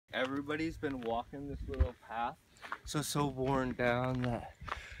everybody's been walking this little path. So worn down that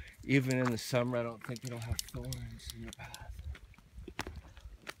even in the summer, I don't think it'll have thorns in the path.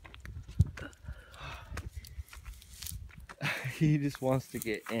 He just wants to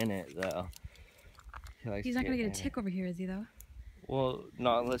get in it, though. He's not gonna get a tick over here, is he, though? Well,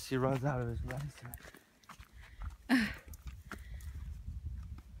 not unless he runs out of his medicine.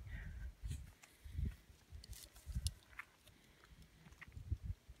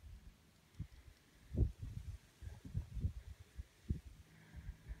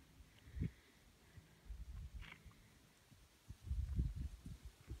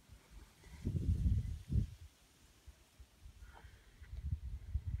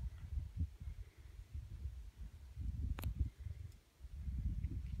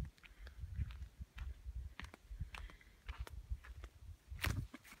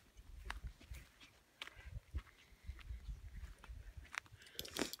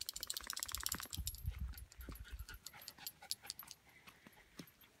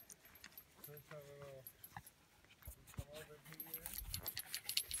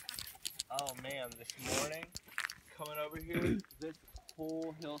 Oh man, this morning, coming over here, this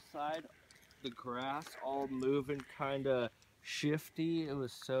whole hillside, the grass all moving kind of shifty. It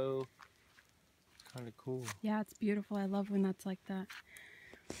was so kind of cool. Yeah, it's beautiful. I love when that's like that.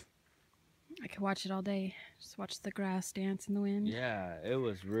 I could watch it all day. Just watch the grass dance in the wind. Yeah, it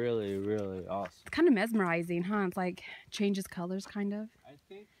was really, really awesome. It's kind of mesmerizing, huh? It's like changes colors, kind of. I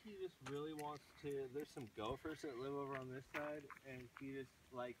think he just really wants to. There's some gophers that live over on this side, and he just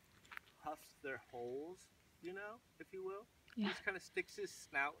like puffs their holes, you know, if you will. Yeah. He just kind of sticks his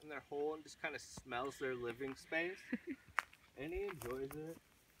snout in their hole and just kind of smells their living space. And he enjoys it.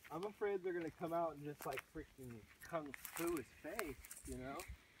 I'm afraid they're gonna come out and just like freaking kung fu his face, you know?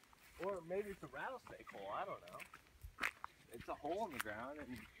 Or maybe it's a rattlesnake hole, I don't know. It's a hole in the ground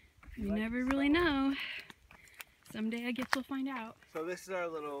and you never really know. Someday I guess we'll find out. So this is our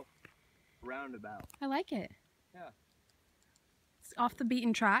little roundabout. I like it. Yeah. It's off the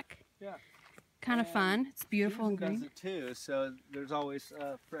beaten track. Yeah. Kind of fun. It's beautiful and green. Does it too, so there's always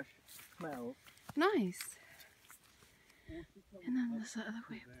fresh smells. Nice. And then this other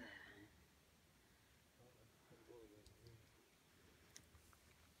way.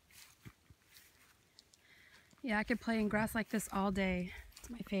 Yeah, I could play in grass like this all day. It's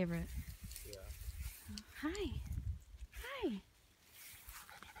my favorite. Yeah. Hi. Hi.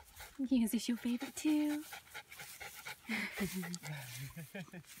 Is this your favorite too?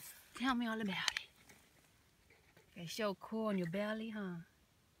 Tell me all about it. It's so cool on your belly, huh?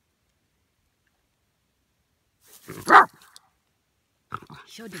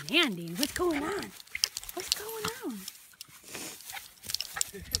 So demanding. What's going on? What's going on?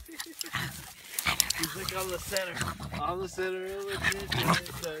 He's like on the center. On the center of the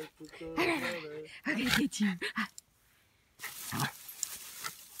kitchen. I'm gonna get you.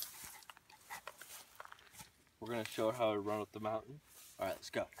 We're gonna show her how to run up the mountain. Alright, let's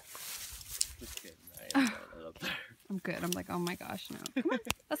go. Just kidding. I ain't going up there. I'm good. I'm like, oh my gosh, no. Come on,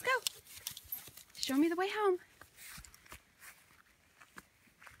 let's go. Show me the way home.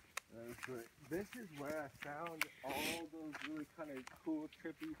 That's right. This is where I found all those really kind of cool,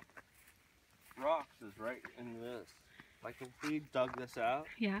 trippy rocks, is right in this. Like if we dug this out,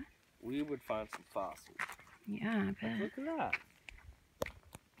 Yeah. we would find some fossils. Yeah, I bet. Look at that.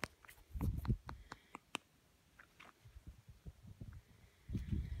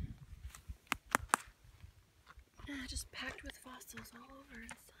 Yeah, just packed with fossils all over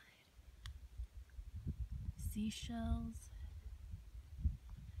inside. Seashells.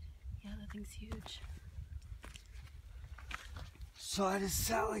 Yeah, that thing's huge. So I just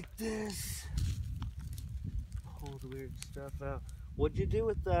sat like this. Pull the weird stuff out. What'd you do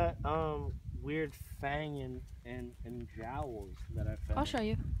with that weird fang and jowls that I found? I'll show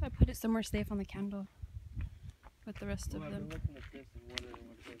you. I put it somewhere safe on the candle with the rest of I've them. been looking at this and wondering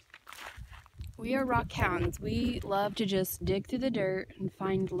what it is. We are rock hounds. We love to just dig through the dirt and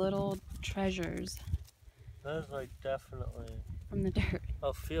find little treasures That is like definitely. from the dirt.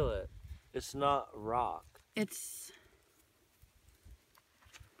 I'll feel it. It's not rock. It's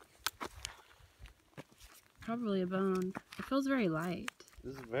probably a bone. It feels very light.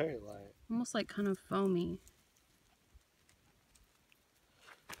 This is very light. Almost like kind of foamy.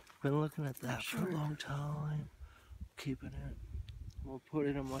 Been looking at that for Sure. a long time. Keeping it. I'm gonna put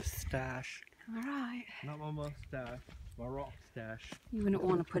it in my stash. Alright. Not my mustache. My rock stash. You wouldn't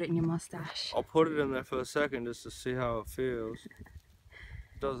want to put it in your mustache. I'll put it in there for a second just to see how it feels.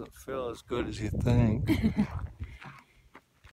 Doesn't feel as good as you think.